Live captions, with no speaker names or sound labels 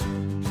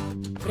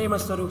ప్రేమ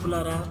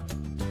స్వరూపులారా,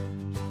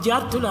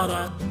 విద్యార్థులారా,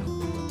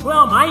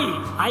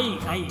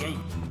 I.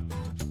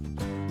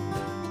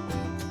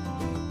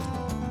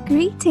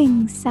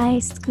 Greetings,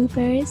 Science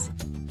Scoopers.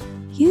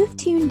 You've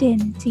tuned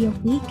in to your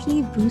weekly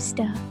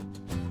booster.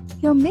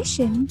 Your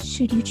mission,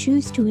 should you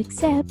choose to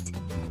accept,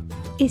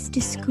 is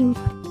to scoop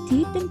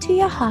deep into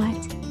your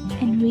heart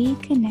and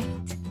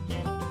reconnect.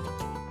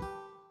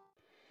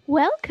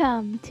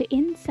 Welcome to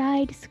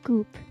Inside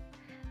Scoop,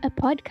 a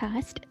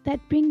podcast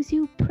that brings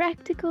you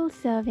practical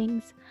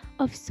servings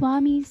of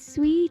Swami's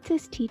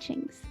sweetest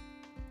teachings.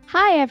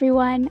 Hi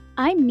everyone,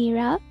 I'm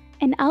Neera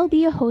and I'll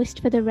be your host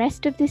for the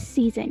rest of this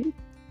season.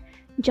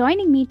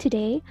 Joining me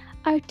today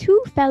are two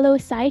fellow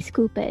Sai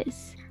Scoopers.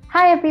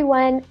 Hi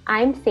everyone,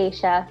 I'm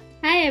Seisha.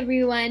 Hi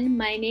everyone,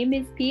 my name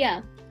is Pia.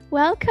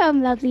 Welcome,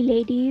 lovely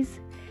ladies.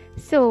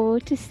 So,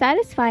 to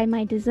satisfy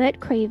my dessert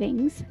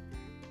cravings,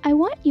 I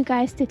want you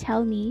guys to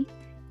tell me,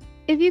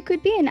 if you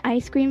could be an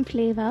ice cream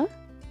flavor,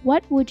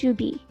 what would you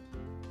be?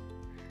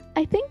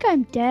 I think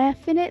I'm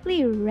definitely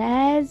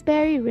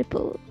Raspberry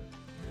Ripple.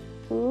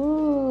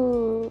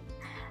 Ooh.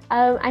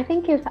 I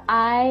think if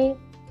I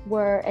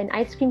were an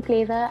ice cream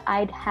flavor,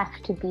 I'd have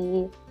to be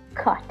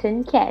cotton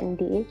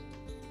candy.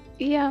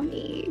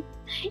 Yummy.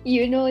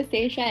 You know,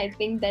 Seisha, I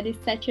think that is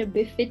such a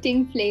befitting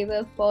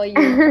flavor for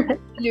you.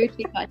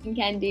 Absolutely cotton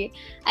candy.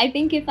 I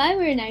think if I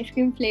were an ice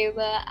cream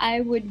flavor, I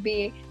would be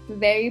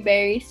very,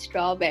 very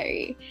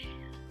strawberry.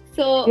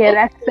 So Yeah,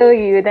 that's so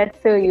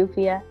you,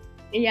 Pia.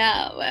 yeah,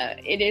 well,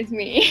 it is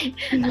me.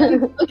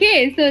 Okay,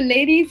 so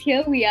ladies,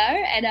 here we are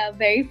at our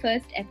very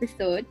first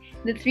episode.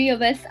 The three of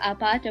us are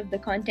part of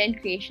the content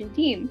creation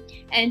team.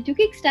 And to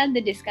kickstart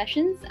the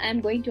discussions, I'm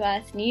going to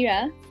ask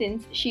Neera,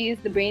 since she is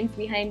the brains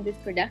behind this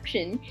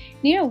production.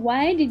 Neera,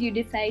 why did you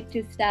decide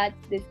to start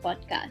this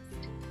podcast?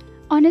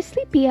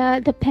 Honestly, Pia,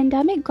 the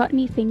pandemic got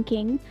me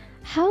thinking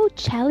how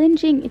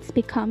challenging it's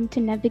become to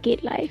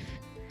navigate life.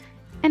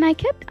 And I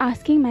kept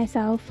asking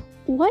myself,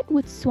 what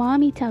would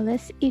Swami tell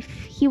us if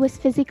he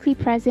was physically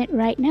present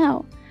right now?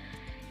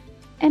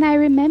 And I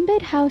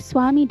remembered how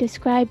Swami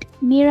described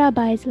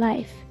Mirabai's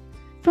life.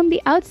 From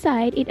the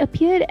outside, it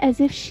appeared as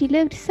if she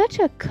lived such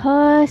a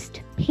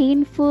cursed,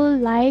 painful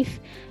life,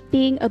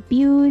 being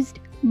abused,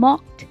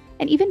 mocked,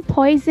 and even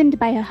poisoned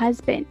by her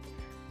husband.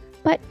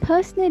 But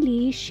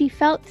personally, she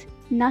felt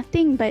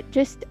nothing but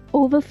just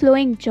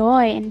overflowing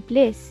joy and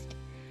bliss.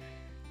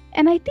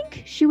 And I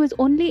think she was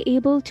only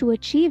able to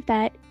achieve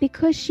that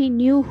because she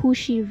knew who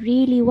she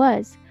really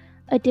was,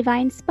 a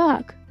divine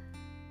spark.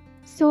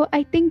 So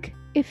I think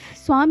if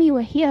Swami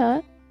were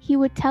here, he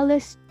would tell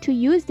us to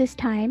use this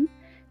time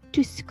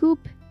to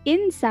scoop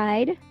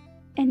inside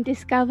and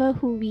discover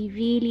who we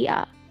really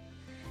are.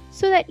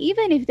 So that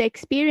even if the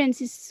experience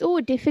is so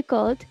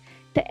difficult,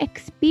 the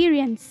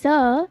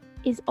experiencer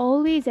is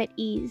always at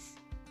ease.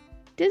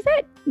 Does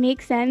that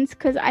make sense?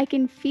 Because I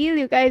can feel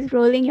you guys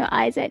rolling your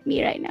eyes at me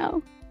right now.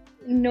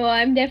 No,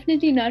 I'm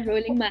definitely not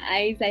rolling my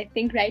eyes. I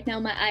think right now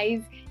my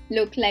eyes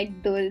look like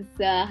those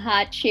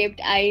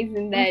heart-shaped eyes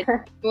in that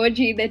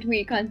emoji that we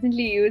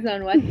constantly use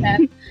on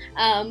WhatsApp.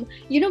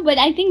 But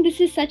I think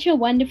this is such a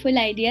wonderful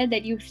idea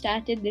that you've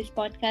started this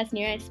podcast,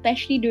 Neera,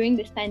 especially during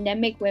this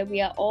pandemic where we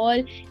are all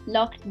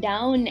locked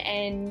down,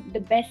 and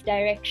the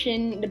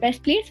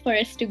best place for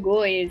us to go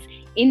is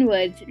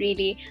inwards,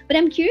 really. But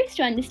I'm curious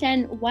to understand,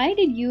 why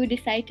did you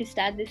decide to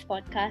start this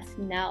podcast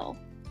now?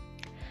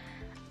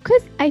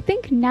 Because I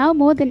think now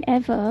more than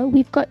ever,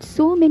 we've got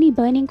so many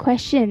burning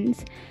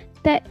questions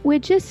that we're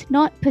just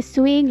not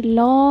pursuing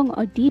long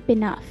or deep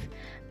enough.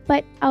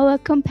 But our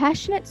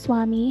compassionate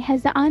Swami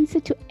has the answer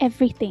to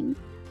everything,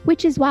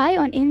 which is why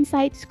on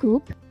Inside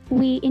Scoop,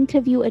 we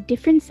interview a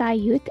different Sai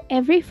youth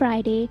every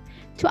Friday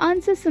to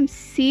answer some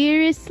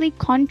seriously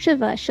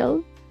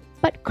controversial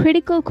but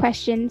critical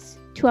questions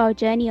to our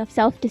journey of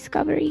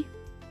self-discovery.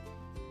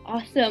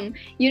 Awesome.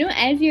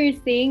 As you're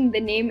saying the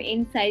name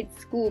Inside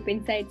Scoop,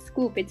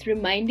 it's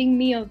reminding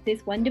me of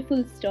this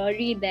wonderful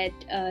story that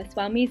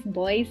Swami's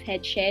boys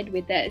had shared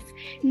with us.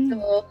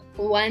 So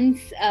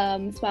once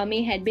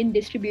Swami had been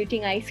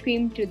distributing ice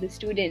cream to the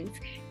students,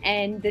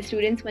 and the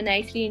students were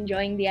nicely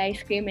enjoying the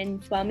ice cream,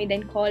 and Swami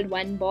then called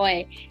one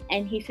boy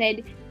and he said,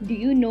 "Do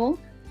you know,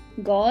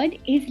 God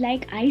is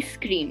like ice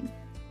cream.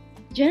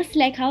 Just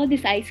like how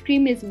this ice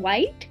cream is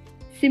white,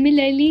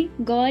 similarly,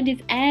 God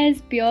is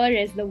as pure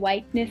as the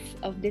whiteness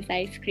of this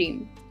ice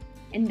cream."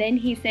 And then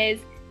he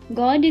says,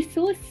 "God is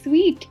so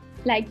sweet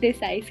like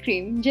this ice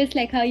cream. Just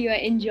like how you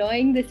are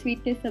enjoying the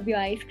sweetness of your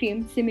ice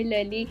cream,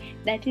 similarly,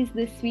 that is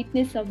the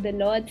sweetness of the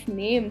Lord's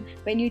name.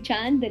 When you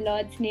chant the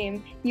Lord's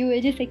name, you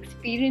will just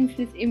experience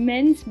this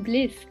immense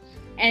bliss."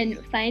 And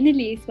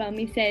finally,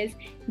 Swami says,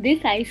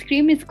 "This ice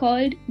cream is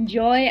called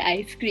joy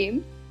ice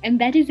cream. And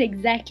that is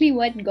exactly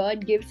what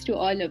God gives to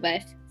all of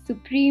us.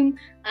 Supreme,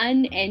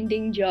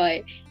 unending joy."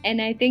 And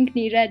I think,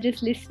 Neera,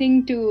 just listening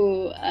to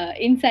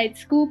Inside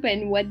Scoop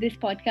and what this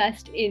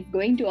podcast is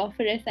going to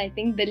offer us, I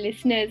think the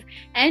listeners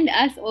and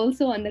us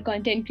also on the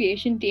content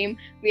creation team,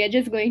 we are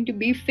just going to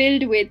be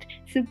filled with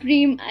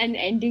supreme,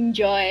 unending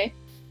joy.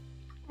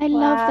 I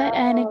love that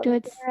Wow.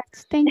 anecdote.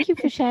 Thank you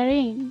for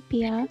sharing,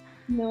 Pia.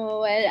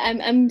 No, well,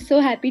 I'm so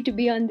happy to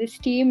be on this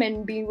team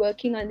and be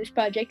working on this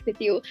project with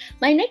you.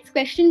 My next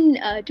question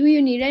to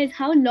you, Neera, is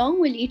how long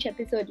will each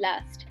episode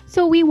last?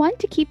 So we want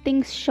to keep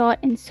things short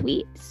and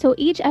sweet. So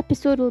each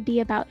episode will be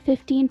about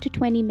 15 to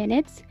 20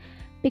 minutes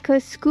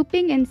because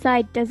scooping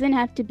inside doesn't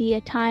have to be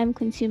a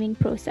time-consuming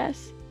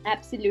process.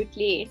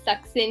 Absolutely.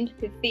 Succinct,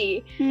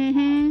 pithy.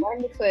 Mm-hmm.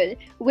 Wonderful.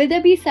 Will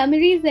there be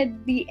summaries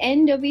at the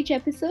end of each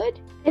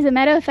episode? As a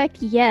matter of fact,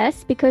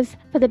 yes, because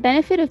for the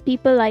benefit of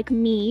people like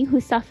me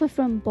who suffer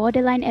from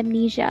borderline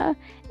amnesia,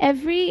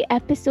 every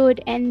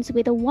episode ends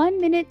with a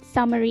 1-minute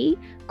summary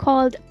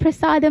called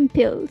Prasadam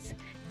Pills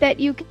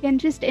that you can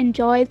just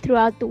enjoy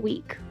throughout the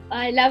week.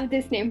 I love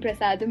this name,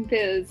 Prasadam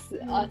Pills.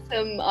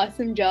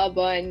 Awesome job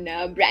on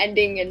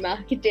branding and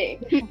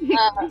marketing.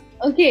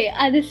 Okay,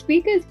 are the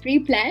speakers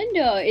pre-planned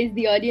or is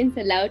the audience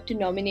allowed to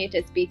nominate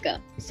a speaker?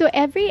 So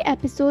every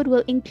episode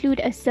will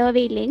include a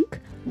survey link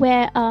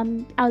where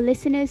our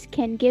listeners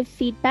can give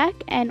feedback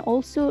and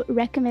also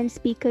recommend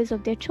speakers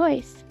of their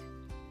choice.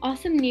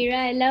 Awesome,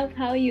 Neera. I love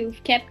how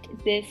you've kept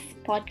this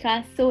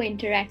podcast so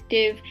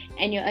interactive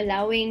and you're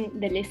allowing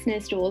the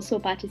listeners to also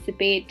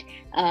participate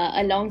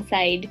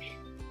alongside.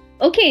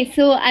 Okay,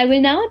 so I will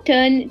now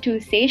turn to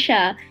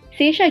Sesha.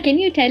 Sesha, can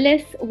you tell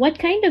us what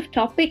kind of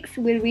topics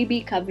will we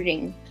be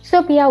covering?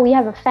 So, Pia, we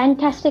have a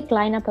fantastic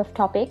lineup of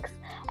topics,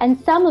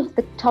 and some of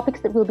the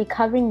topics that we'll be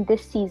covering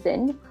this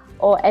season,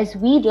 or as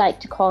we'd like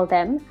to call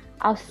them,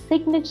 our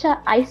signature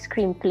ice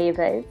cream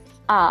flavors,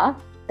 are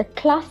the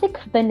classic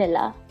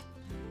vanilla,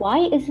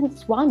 Why Isn't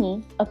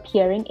Swami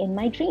Appearing in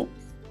My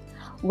Dreams?,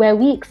 where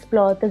we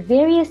explore the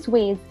various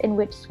ways in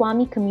which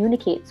Swami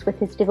communicates with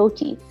his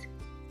devotees.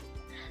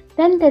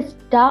 Then there's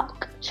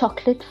dark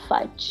chocolate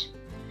fudge.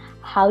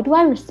 How do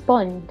I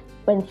respond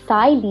when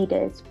Thai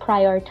leaders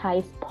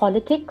prioritize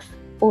politics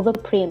over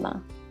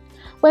prema?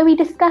 Where we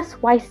discuss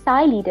why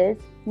Thai leaders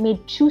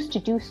may choose to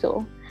do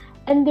so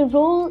and the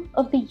role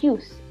of the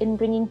youth in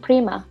bringing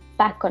prema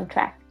back on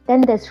track.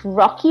 Then there's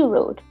Rocky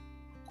Road.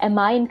 Am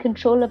I in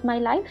control of my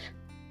life?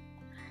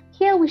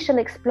 Here we shall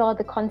explore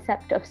the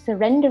concept of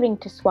surrendering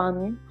to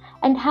Swami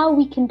and how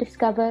we can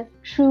discover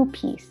true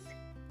peace.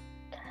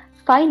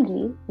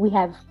 Finally, we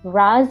have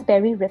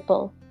Raspberry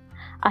Ripple.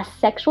 Are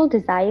sexual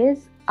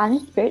desires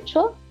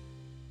unspiritual?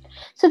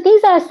 So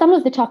these are some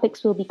of the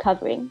topics we'll be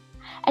covering.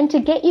 And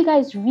to get you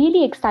guys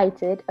really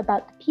excited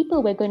about the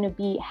people we're going to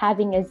be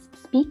having as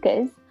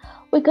speakers,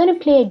 we're going to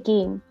play a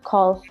game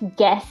called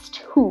Guest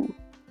Who.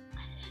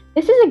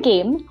 This is a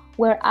game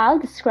where I'll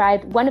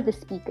describe one of the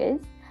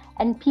speakers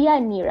and Pia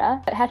and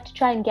Neera have to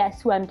try and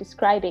guess who I'm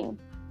describing.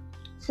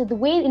 So the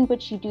way in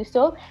which you do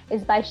so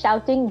is by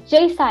shouting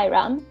Jai Sai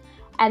Ram,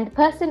 and the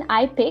person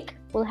I pick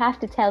will have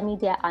to tell me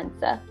their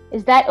answer.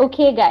 Is that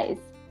okay, guys?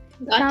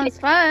 Sounds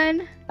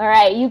fun. All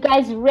right, you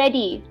guys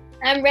ready?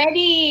 I'm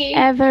ready.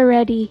 Ever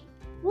ready.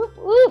 Whoop,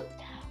 whoop.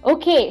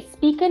 Okay,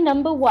 speaker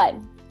number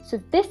 1. So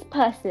this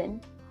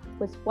person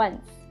was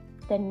once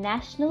the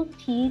National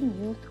Teen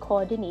Youth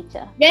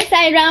Coordinator. Jai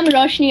Sai Ram,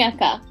 Roshni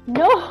Akka.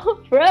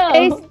 No,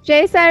 bro.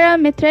 Jai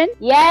Saram Mitran.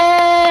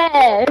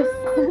 Yes.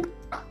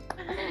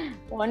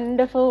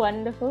 Wonderful,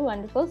 wonderful,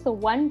 wonderful. So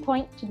 1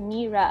 point to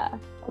Neera.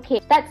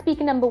 Okay, that's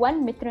speaker number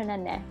 1, Mitra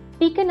Nanne.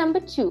 Speaker number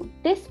 2,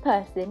 this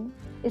person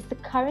is the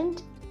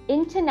current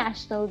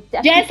international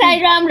deputy. Jai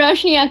Sai Ram,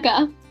 Roshni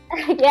Akka.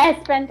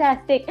 Yes,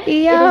 fantastic.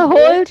 Pia,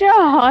 hold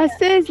your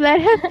horses.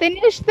 Let her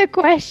finish the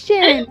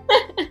question.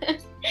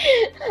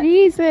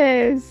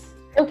 Jesus.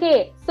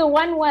 Okay, so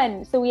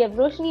 1-1. So we have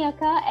Roshni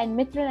Akka and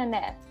Mitra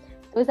Nanne.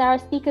 Those are our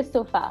speakers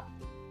so far.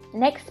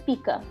 Next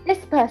speaker. This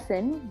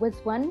person was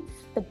once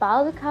the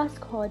Bal Vikas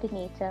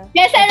coordinator.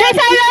 Jai Sai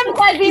Ram,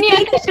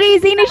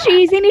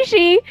 Zini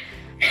Shri.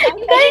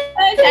 You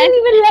didn't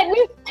even let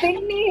me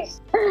finish.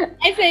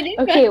 I said it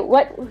Okay, first.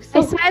 what?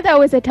 I swear that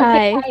was a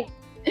tie. Okay,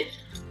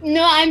 fine.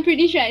 No, I'm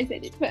pretty sure I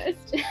said it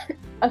first.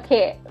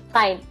 Okay,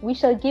 fine. We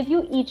shall give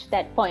you each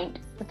that point.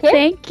 Okay?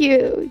 Thank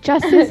you.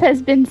 Justice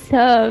has been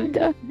served.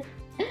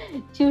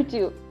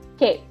 2-2.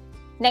 Okay,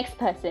 next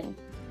person.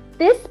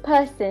 This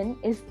person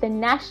is the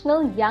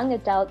National Young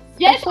Adult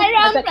Jai Special Sai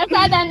Ram, Project-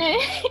 Prasadane.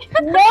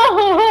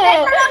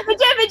 No!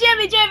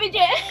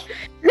 Vijay.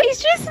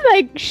 He's just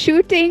like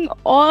shooting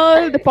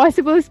all the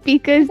possible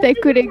speakers that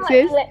could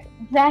exist.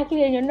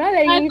 Exactly, and you're not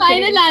letting My me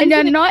final finish. And you're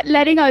answer. not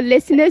letting our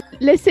listeners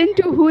listen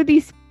to who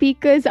these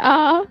speakers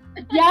are.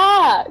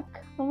 Yeah,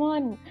 come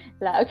on.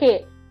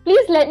 Okay,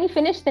 please let me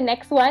finish the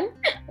next one.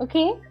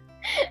 Okay?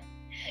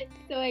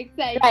 So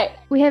excited. Right.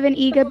 We have an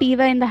eager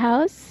beaver in the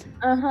house.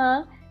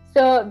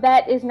 So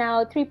that is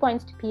now 3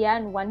 points to Pia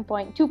and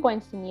 2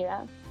 points to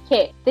Neera.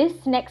 Okay,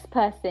 this next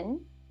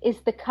person is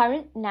the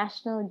current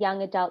National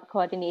Young Adult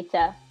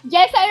Coordinator.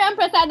 Jai Sai Ram,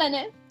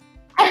 Prasadane.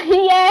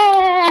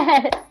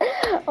 Yes!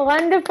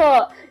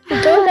 Wonderful. So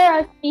those are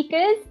our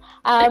speakers.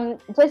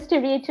 Just to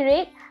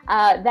reiterate,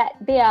 that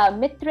they are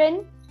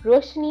Mitran,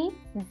 Roshni,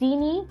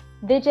 Zini,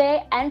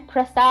 Vijay, and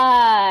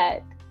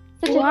Prasad.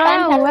 Such a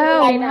fantastic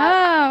lineup.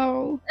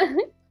 Wow.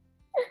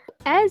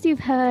 As you've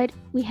heard,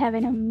 we have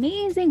an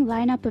amazing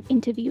lineup of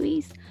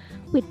interviewees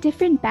with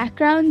different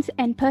backgrounds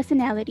and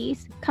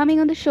personalities coming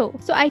on the show.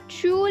 So I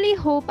truly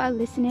hope our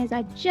listeners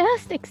are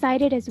just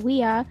excited as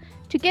we are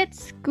to get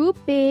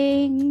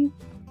scooping.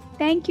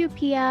 Thank you,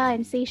 Pia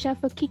and Seisha,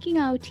 for kicking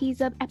our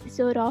teaser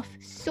episode off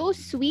so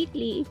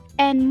sweetly,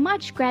 and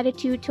much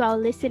gratitude to our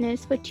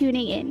listeners for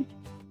tuning in.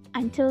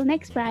 Until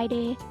next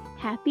Friday,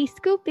 happy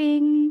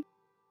scooping!